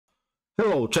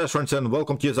Hello chess friends and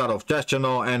welcome to LCZero chess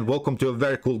channel and welcome to a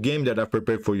very cool game that I've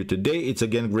prepared for you today. It's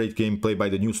again great gameplay by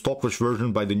the new Stockfish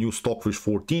version, by the new Stockfish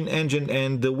 14 engine,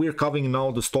 and we're covering now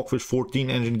the Stockfish 14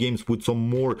 engine games with some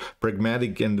more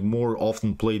pragmatic and more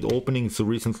often played openings. So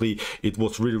recently it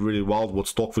was really wild what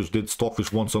Stockfish did.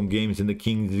 Stockfish won some games in the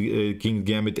King's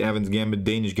Gambit, Evans Gambit,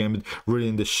 Danish Gambit, really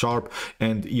in the sharp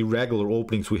and irregular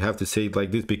openings, we have to say it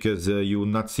like this, because you will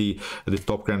not see the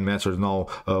top grandmasters now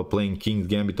playing King's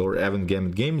Gambit or Evans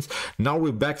Gambit games. Now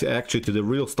we're back to the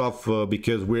real stuff,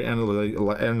 because we're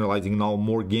analyzing now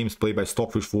more games played by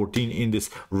Stockfish 14 in this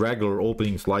regular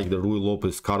openings like the Ruy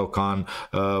Lopez, Caro-Kann,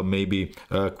 maybe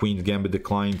Queen's Gambit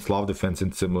Decline, Slav Defense,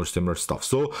 and similar stuff.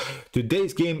 So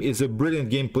today's game is a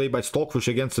brilliant game played by Stockfish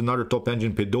against another top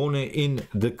engine, Pedone, in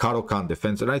the Caro-Kann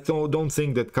defense. And I don't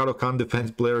think that Caro-Kann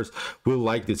defense players will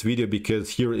like this video,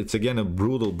 because here it's again a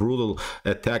brutal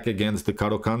attack against the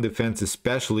Caro-Kann defense,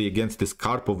 especially against this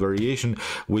Karpov variation,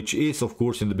 which is of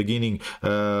course in the beginning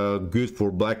good for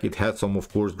black. It had some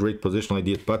of course great positional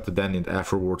ideas, but then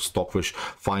afterwards Stockfish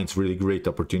finds really great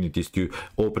opportunities to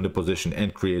open the position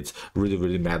and creates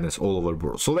really madness all over the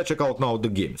board. So let's check out now the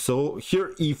game. So here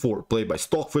e4 played by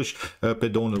Stockfish.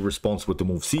 Pedone responds with the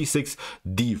move c6,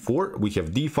 d4, we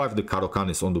have d5, the Caro-Kann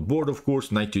is on the board of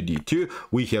course, knight to d2,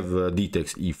 we have d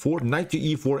takes e4, knight to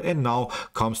e4, and now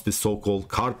comes the so-called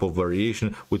Karpov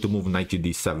variation with the move knight to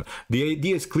d7. The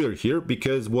idea is clear here,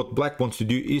 because what black wants to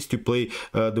do is to play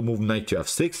the move knight to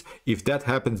f6. If that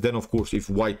happens, then of course if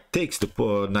white takes the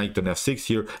knight on f6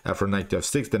 here, after knight to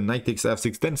f6, then knight takes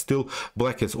f6, then still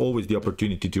black has always the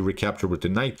opportunity to recapture with the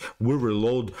knight. We'll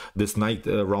reload this knight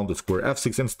around the square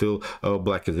f6, and still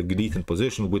black has a decent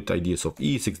position with ideas of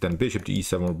e6, then bishop to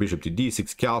e7 or bishop to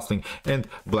d6, castling, and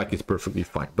black is perfectly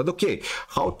fine. But okay,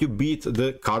 how to beat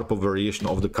the Karpov variation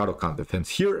of the Caro-Kann defense?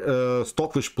 Here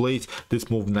Stockfish plays this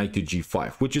move knight to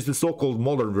g5, which is the so-called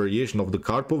modern variation of the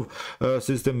Karpov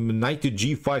system. Knight to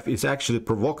g5 is actually a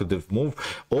provocative move,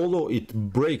 although it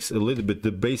breaks a little bit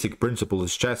the basic principle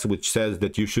of chess, which says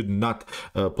that you should not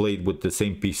play with the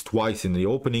same piece twice in the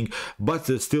opening. But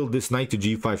still, this knight to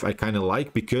g5 I kind of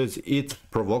like, because it's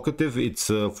provocative. It's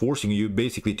forcing you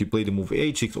basically to play the move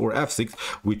h6 or f6,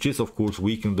 which is of course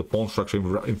weakening the pawn structure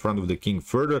in front of the king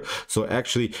further. So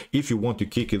actually, if you want to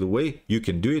kick it away, you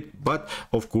can do it, but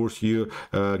of course you're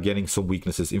getting some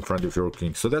weaknesses in front of your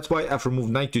king. So that's why after move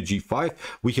knight to g5,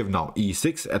 we have now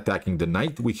e6 attacking the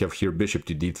knight. We have here bishop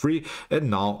to d3, and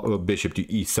now bishop to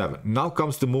e7. Now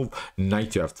comes the move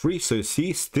knight to f3. So you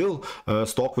see, still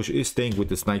Stockfish is staying with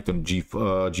this knight on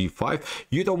g5.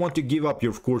 You don't want to give up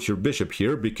of course your bishop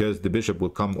here, because the bishop will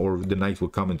come, or the knight will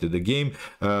come into the game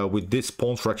with this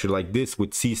pawn structure like this,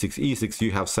 with c6 e6.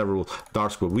 You have several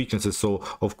dark square weaknesses, so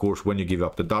of course when you give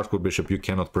up the dark square bishop, you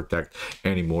cannot protect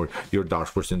anymore your dark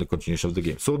squares in the continuation of the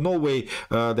game. So no way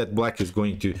that black is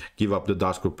going to give up the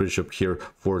dark square bishop here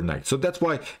for knight. So that's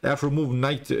why after move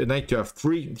knight to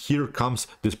f3, here comes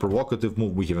this provocative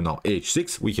move. We have now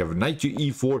h6, we have knight to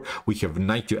e4, we have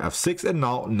knight to f6, and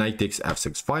now knight takes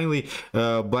f6. Finally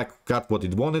black got what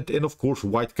it wanted, and of course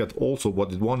white got also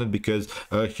what it wanted, because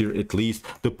here at least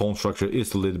the pawn structure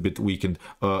is a little bit weakened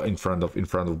in front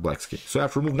of black's king. So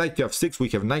after move knight to f6, we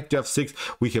have knight to f6,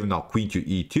 we have now queen to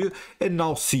e2, and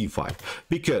now c5,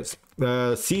 because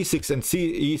c6 and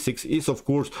e6 is of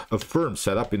course a firm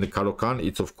setup in the Caro-Kann.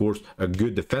 It's of course a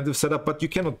good defensive setup, but you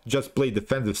cannot just play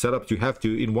defensive setup. You have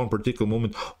to in one particular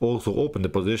moment also open the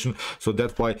position. So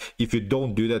that's why if you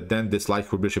don't do that, then this light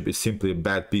square bishop is simply a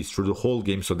bad piece through the whole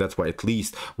game. So that's why at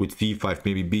least with c5,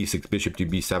 maybe b6, bishop to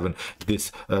b7,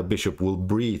 this bishop will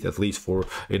breathe at least for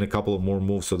in a couple of more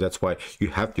moves. So that's why you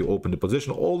have to open the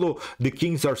position, although the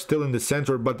kings are still in the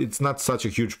center, but it's not such a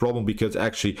huge problem, because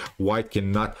actually white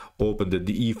cannot open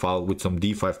the e file with some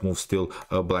d5 moves. Still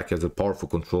black has a powerful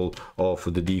control of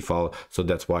the d file, so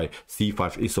that's why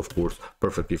c5 is of course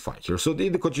perfectly fine here. So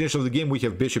in the continuation of the game, we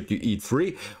have bishop to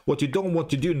e3. What you don't want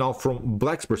to do now from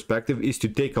black's perspective is to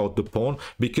take out the pawn,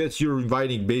 because you're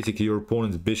inviting basically your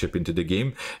opponent's bishop into the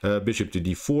game. Bishop to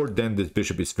d4, then this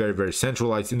bishop is very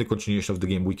centralized. In the continuation of the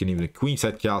game, we can even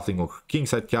queenside castling or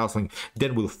kingside castling,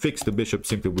 then we'll fix the bishop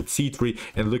simply with c3.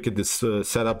 And look at this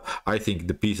setup. I think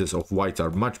the pieces of whites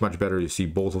are much better. You see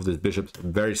both of these bishops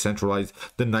very centralized,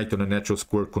 the knight on a natural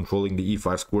square controlling the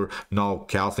e5 square, now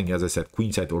castling, as I said,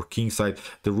 queenside or kingside.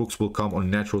 The rooks will come on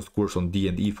natural squares on d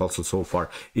and e file. So far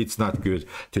it's not good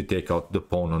to take out the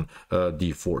pawn on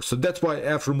d4. So that's why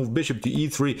after move bishop to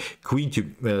e3, queen to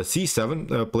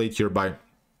c7 played here by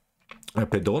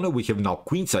Pedone. We have now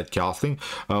queenside castling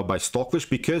by Stockfish,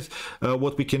 because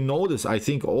what we can notice, I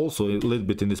think, also a little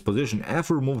bit in this position,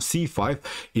 after move c5,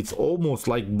 it's almost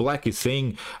like black is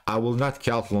saying, I will not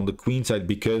castle on the queenside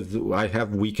because I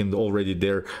have weakened already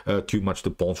there too much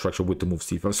the pawn structure with the move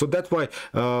c5. So that's why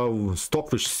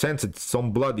Stockfish sensed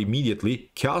some blood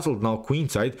immediately, castled now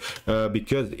queenside,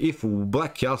 because if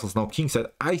black castles now kingside,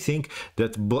 I think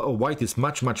that white is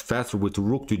much faster with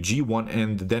rook to g1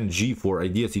 and then g4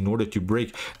 ideas in order to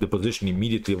break the position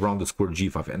immediately around the square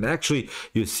g5. And actually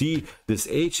you see this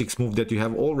h6 move that you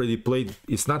have already played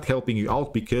is not helping you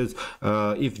out, because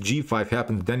if g5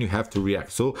 happens, then you have to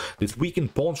react. So this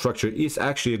weakened pawn structure is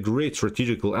actually a great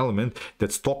strategical element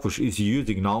that Stockfish is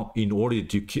using now in order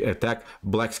to attack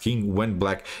black's king when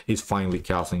black is finally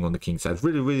castling on the king side.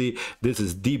 Really this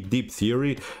is deep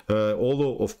theory,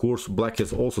 although of course black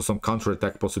has also some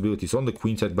counterattack possibilities on the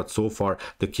queen side, but so far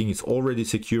the king is already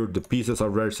secured, the pieces are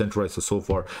very centralized, so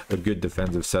far a good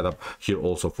defensive setup here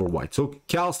also for white. So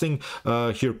casting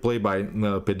here played by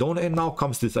Pedone, and now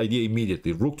comes this idea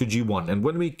immediately, rook to g1. And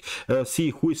when we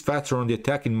see who is faster on the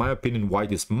attack, in my opinion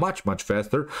white is much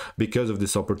faster, because of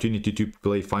this opportunity to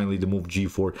play finally the move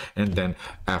g4 and then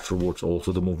afterwards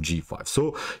also the move g5.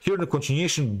 So here in the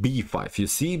continuation b5, you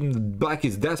see black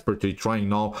is desperately trying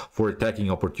now for attacking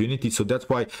opportunity. So that's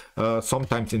why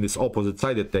sometimes in this opposite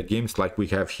side attack games like we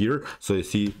have here, so you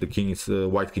see the king is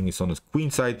white king is on his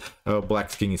queen side,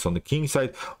 black's king is on the king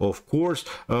side. Of course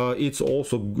it's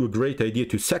also a great idea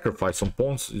to sacrifice some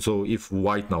pawns. So if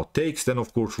white now takes, then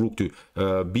of course rook to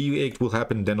b8 will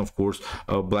happen, then of course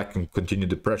black can continue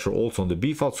the pressure also on the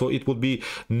b file. So it would be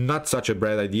not such a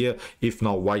bad idea if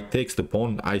now white takes the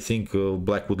pawn. I think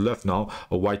black would love now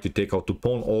white to take out the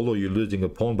pawn, although you're losing a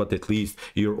pawn, but at least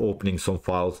you're opening some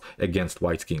files against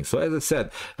white's king. So as I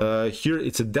said, here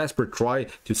it's a desperate try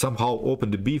to somehow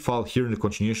open the b file. Here in the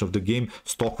continuation of the game,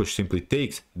 Stockfish simply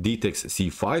takes, d takes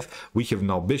c5. We have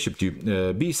now bishop to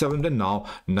b7, then now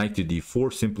knight to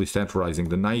d4, simply centralizing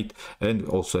the knight and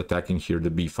also attacking here the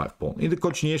b5 pawn. In the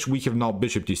continuation we have now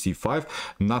bishop to c5,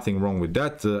 nothing wrong with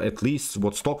that. At least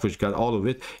what Stockfish got out of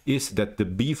it is that the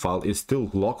b file is still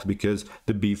locked, because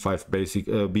the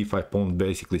b5 pawn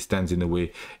basically stands in the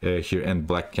way here, and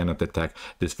black cannot attack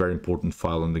this very important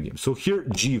file in the game. So here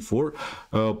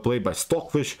g4 played by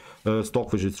Stockfish.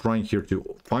 Stockfish is trying here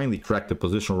to finally crack the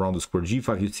position around the square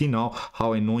g5. You see now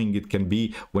how annoying it can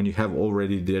be when you have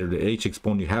already there the h6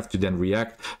 pawn, you have to then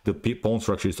react, the pawn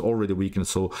structure is already weakened,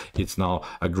 so it's now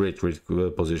a great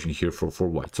position here for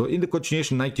white. So in the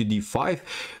continuation, knight to d5,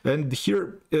 and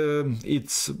here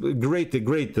it's a great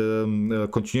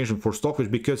continuation for Stockfish,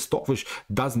 because Stockfish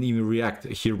doesn't even react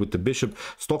here with the bishop.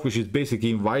 Stockfish is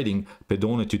basically inviting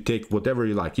Pedone to take whatever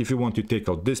you like. If you want to take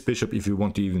out this bishop, if you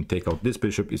want to even take out this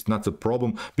bishop, it's not a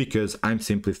problem, because I'm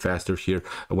simply faster here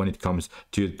when it comes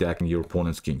to attacking your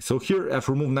opponent's king. So here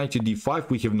after move knight to d5,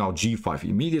 we have now g5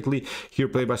 immediately. Here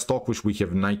played by Stockfish, we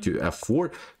have knight to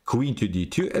f4, queen to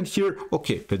d2, and here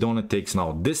okay, Pedone takes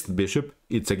now this bishop.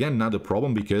 It's again not a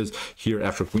problem, because here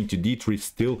after queen to d3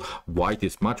 still white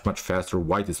is much faster.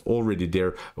 White is already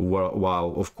there,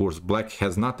 while of course black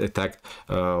has not attacked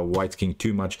white's king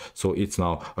too much, so it's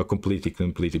now a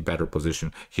completely better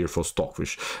position here for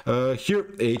Stockfish. Here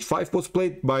h5 was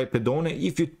played by Pedone.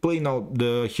 If you play now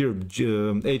the here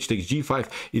h takes g5,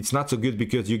 it's not so good,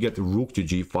 because you get rook to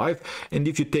g5, and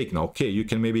if you take now, okay, you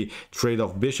can maybe trade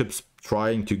off bishops,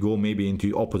 trying to go maybe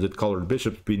into opposite colored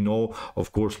bishops. We know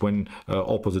of course when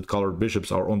opposite colored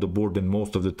bishops are on the board, then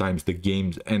most of the times the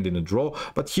games end in a draw.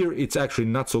 But here it's actually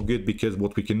not so good, because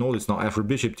what we can notice now after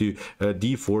bishop to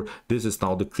d4, this is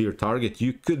now the clear target.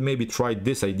 You could maybe try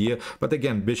this idea, but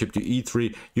again bishop to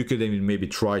e3, you could even maybe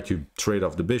try to trade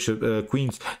off the bishop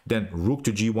queens, then rook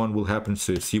to g1 will happen.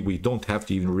 So you see we don't have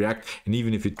to even react, and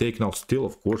even if you take now, still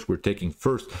of course we're taking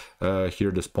first here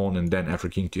this pawn, and then after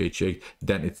king to h8,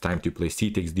 then it's time to play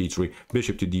c takes d3,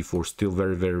 bishop to d4, still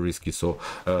very risky. So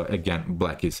again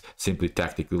black is simply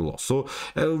tactically lost. So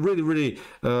really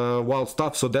wild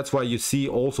stuff. So that's why you see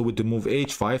also with the move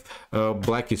h5,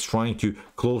 black is trying to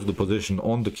close the position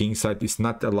on the king side. It's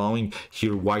not allowing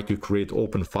here white to create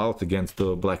open files against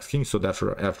the black's king. So that's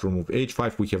after move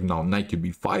h5 we have now knight to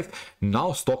b5.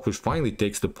 Now Stockfish finally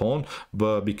takes the pawn,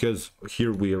 but because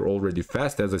here we are already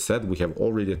fast, as I said, we have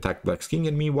already attacked black's king,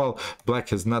 and meanwhile black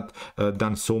has not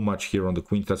done so much much here on the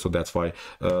queen side, so that's why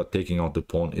taking out the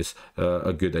pawn is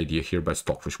a good idea here by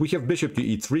Stockfish. We have bishop to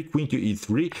e3, queen to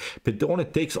e3.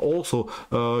 Pedone takes also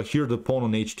here the pawn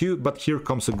on h2, but here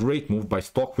comes a great move by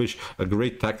Stockfish, a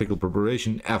great tactical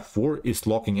preparation. f4 is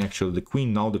locking actually the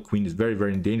queen. Now the queen is very,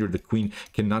 very in danger. The queen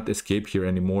cannot escape here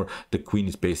anymore. The queen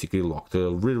is basically locked. A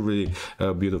really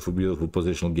beautiful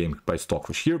positional game by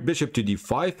Stockfish. Here bishop to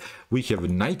d5, we have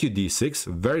knight to d6,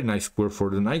 very nice square for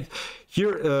the knight.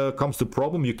 Here comes the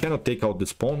problem, you cannot take out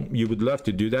this pawn. You would love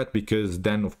to do that, because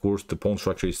then of course the pawn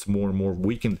structure is more and more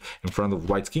weakened in front of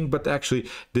white's king, but actually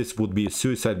this would be a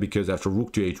suicide, because after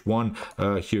rook to h1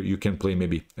 here you can play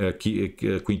maybe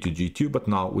queen to g2, but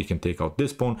now we can take out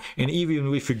this pawn. And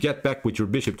even if you get back with your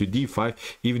bishop to d5,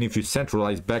 even if you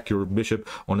centralize back your bishop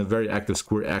on a very active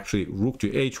square, actually rook to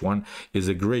h1 is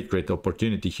a great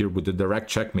opportunity here with the direct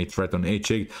checkmate threat on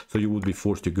h8, so you would be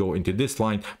forced to go into this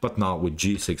line. But now with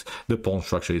g6 the pawn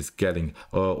structure is getting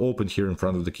opened here in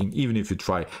front of the king. Even if you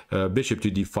try bishop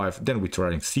to d5, then we're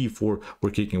trying c4,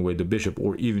 we're kicking away the bishop,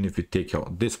 or even if you take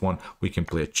out this one, we can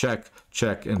play a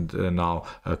check, and now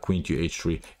queen to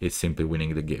h3 is simply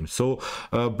winning the game. So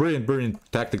brilliant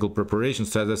tactical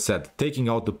preparations. As I said, taking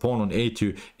out the pawn on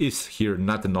a2 is here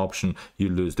not an option. You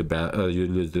lose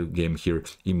the game here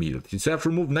immediately. So after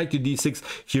move knight to d6,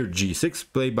 here g6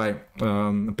 played by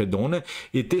Pedone.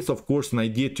 It is of course an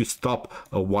idea to stop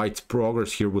white's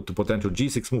progress here with the potential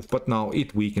g6 move, but now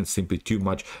it weakens simply too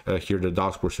much here the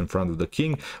dark squares in front of the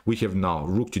king. We have now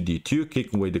rook to d2,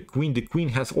 kicking away the queen. The queen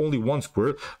has only one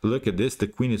square. Look at this, the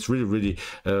queen is really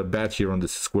bad here on the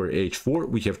square h4.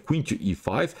 We have queen to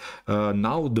e5.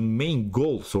 Now the main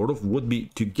goal sort of would be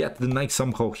to get the knight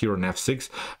somehow here on f6.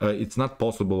 It's not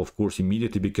possible of course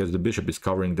immediately, because the bishop is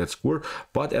covering that square,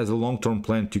 but as a long-term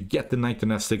plan to get the knight on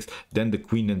f6, then the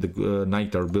queen and the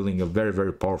knight are building a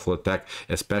very powerful attack,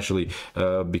 especially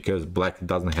because black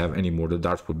doesn't have anymore the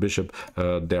dark square bishop.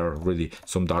 There are really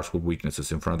some dark square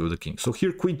weaknesses in front of the king. So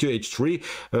here queen to h3,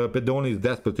 Pedone is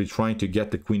desperately trying to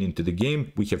get the queen into the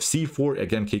game. We have c4,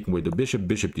 again kicking away the bishop,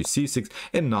 bishop to c6,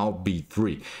 and now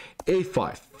b3,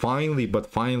 a5.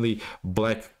 Finally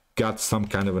black got some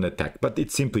kind of an attack, but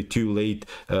it's simply too late.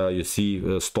 You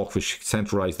see Stockfish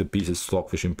centralized the pieces,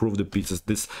 Stockfish improved the pieces.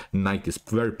 This knight is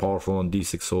very powerful on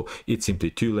d6, so it's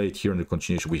simply too late. Here in the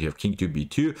continuation we have king to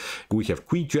b2, we have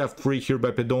queen to f3 here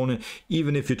by Pedone.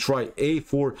 Even if you try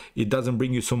a4, it doesn't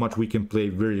bring you so much. We can play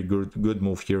very good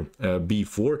move here,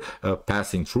 b4,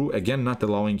 passing through, again not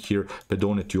allowing here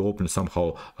Pedone to open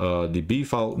somehow the b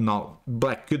file. Now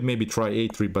black could maybe try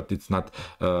a3, but it's not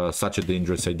such a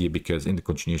dangerous idea, because in the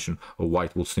continuation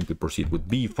white will simply proceed with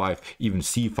b5. Even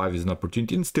c5 is an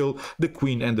opportunity, and still the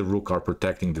queen and the rook are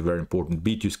protecting the very important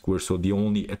b2 square. So the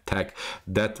only attack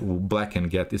that black can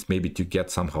get is maybe to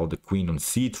get somehow the queen on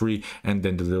c3 and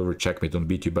then deliver checkmate on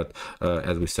b2, but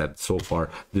as we said, so far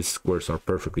these squares are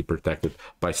perfectly protected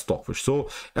by Stockfish. So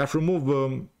after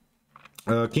move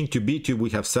king to b2,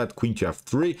 we have set queen to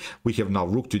f3, we have now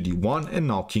rook to d1, and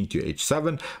now king to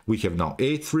h7, we have now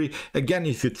a3. Again,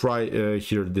 if you try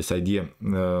here this idea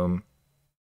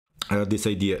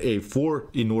a4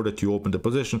 in order to open the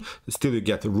position, still you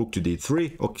get rook to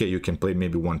d3. Okay, you can play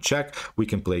maybe one check, we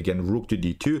can play again rook to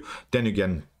d2, then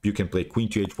again you can play queen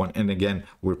to h1, and again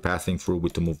we're passing through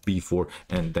with the move b4,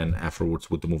 and then afterwards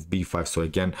with the move b5. So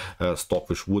again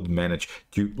Stockfish would manage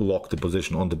to lock the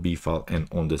position on the b file and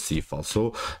on the c file.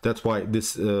 So that's why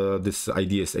this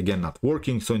idea is again not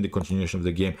working. So in the continuation of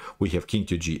the game we have king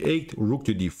to g8, rook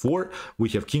to d4, we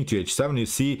have king to h7. You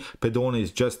see Pedone is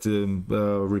just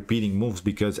repeating moves,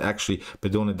 because actually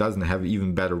Pedone doesn't have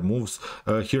even better moves.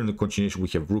 Here in the continuation we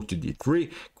have rook to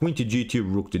d3, queen to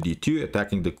g2, rook to d2,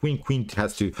 attacking the queen. Queen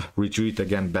has to retreat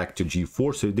again back to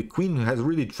g4, so the queen has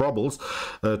really troubles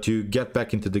to get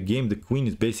back into the game. The queen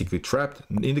is basically trapped.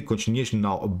 In the continuation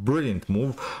now a brilliant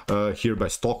move here by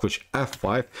Stockfish,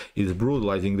 f5 is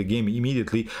brutalizing the game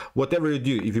immediately. Whatever you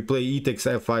do, if you play e takes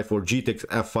f5 or g takes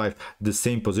f5, the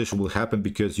same position will happen,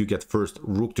 because you get first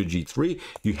rook to g3,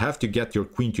 you have to get your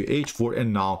queen to h4,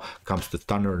 and now comes the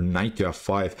stunner knight to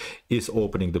f5 is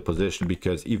opening the position,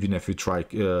 because even if you try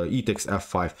e takes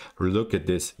f5, look at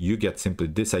this, you get simply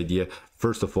this idea.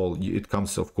 First of all, it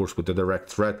comes of course with the direct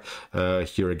threat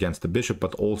here against the bishop,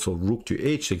 but also rook to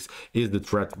h6 is the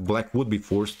threat. Black would be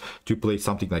forced to play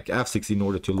something like f6 in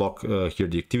order to lock here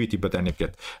the activity, but then if you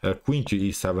get queen to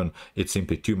e7, it's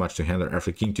simply too much to handle.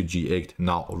 After king to g8,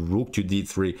 now rook to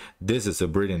d3, this is a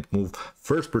brilliant move,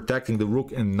 first protecting the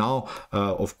rook, and now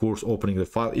of course opening the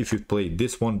file. If you play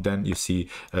this one, then you see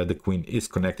the queen is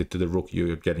connected to the rook,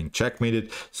 you're getting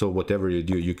checkmated. So whatever you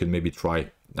do, you can maybe try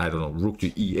I don't know, rook to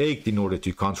e8 in order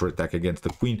to counterattack against the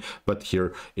queen. But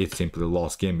here it's simply a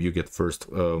lost game. You get first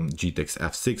g takes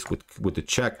f6 with the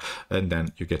check, and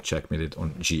then you get checkmated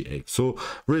on g8. So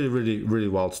really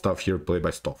wild stuff here played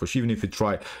by Stockfish. Even if you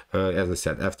try, as I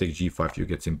said, f takes g5, you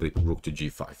get simply rook to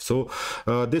g5. So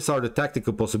these are the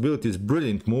tactical possibilities.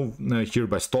 Brilliant move here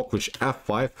by Stockfish.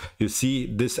 f5. You see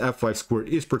this f5 square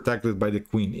is protected by the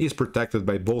queen, is protected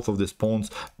by both of these pawns,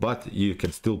 but you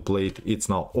can still play it. It's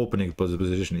now opening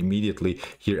position immediately.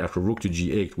 Here after rook to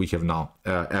g8 we have now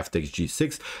f takes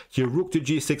g6. Here rook to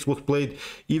g6 was played.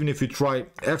 Even if you try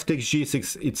f takes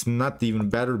g6, it's not even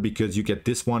better because you get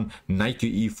this one, knight to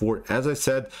e4. As I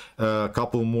said a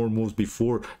couple more moves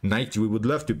before, knight, we would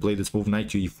love to play this move knight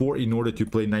to e4 in order to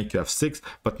play knight to f6,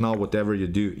 but now whatever you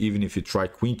do, even if you try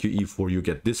queen to e4, you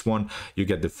get this one, you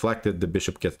get deflected, the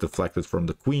bishop gets deflected from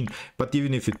the queen. But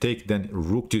even if you take then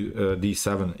rook to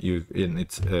d7,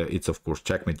 it's of course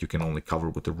checkmate. You can only cover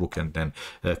with the rook, and then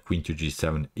queen to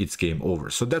g7, it's game over.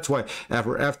 So that's why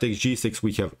after f takes g6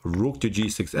 we have rook to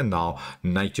g6, and now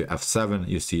knight to f7.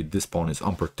 You see this pawn is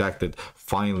unprotected.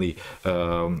 Finally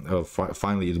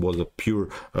finally it was a pure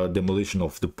demolition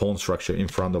of the pawn structure in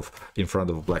front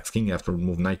of black's king. After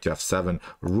move knight to f7,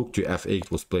 rook to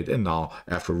f8 was played, and now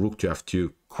after rook to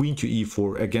f2, queen to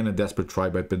e4, again a desperate try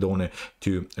by Pedone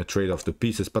to trade off the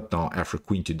pieces. But now after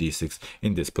queen to d6,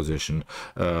 in this position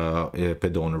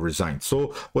Pedone resigned.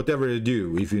 So whatever you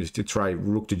do, if you try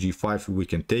rook to g5, we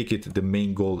can take it. The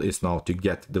main goal is now to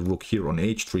get the rook here on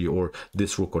h3 or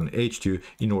this rook on h2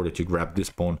 in order to grab this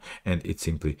pawn, and it's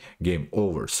simply game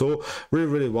over. So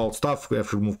really wild stuff.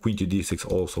 After move queen to d6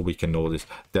 also we can notice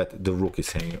that the rook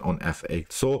is hanging on f8.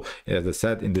 So as I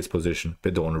said, in this position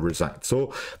Pedone resigned.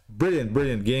 So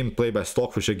brilliant game played by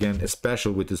Stockfish again,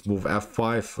 especially with this move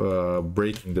f5,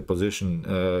 breaking the position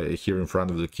here in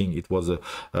front of the king. It was a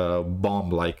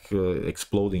bomb like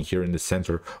exploding here in the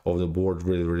center of the board.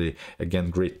 Really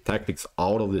again great tactics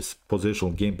out of this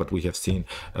positional game. But we have seen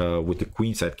with the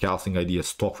queenside castling idea,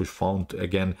 Stockfish found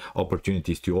again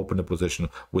opportunities to open the position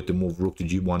with the move rook to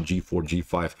g1, g4,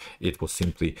 g5. It was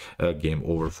simply game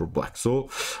over for black. So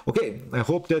okay, I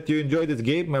hope that you enjoyed this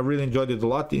game. I really enjoyed it a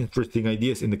lot. Interesting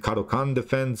ideas in the Caro-Kann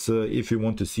defense. If you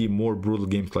want to see more brutal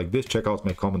games like this, check out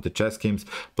my commented chess games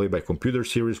played by computer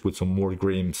series, with some more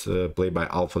games played by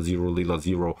LCZero, Leela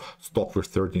Chess, Stockfish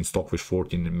 13, Stockfish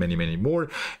 14, and many more.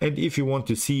 And if you want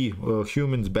to see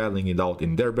humans battling it out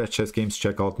in their best chess games,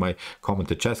 check out my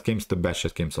commented chess games, the best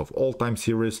chess games of all time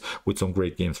series, with some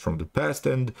great games from the past.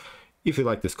 And if you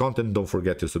like this content, don't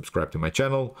forget to subscribe to my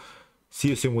channel. See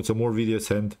you soon with some more videos,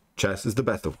 and chess is the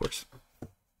best, of course.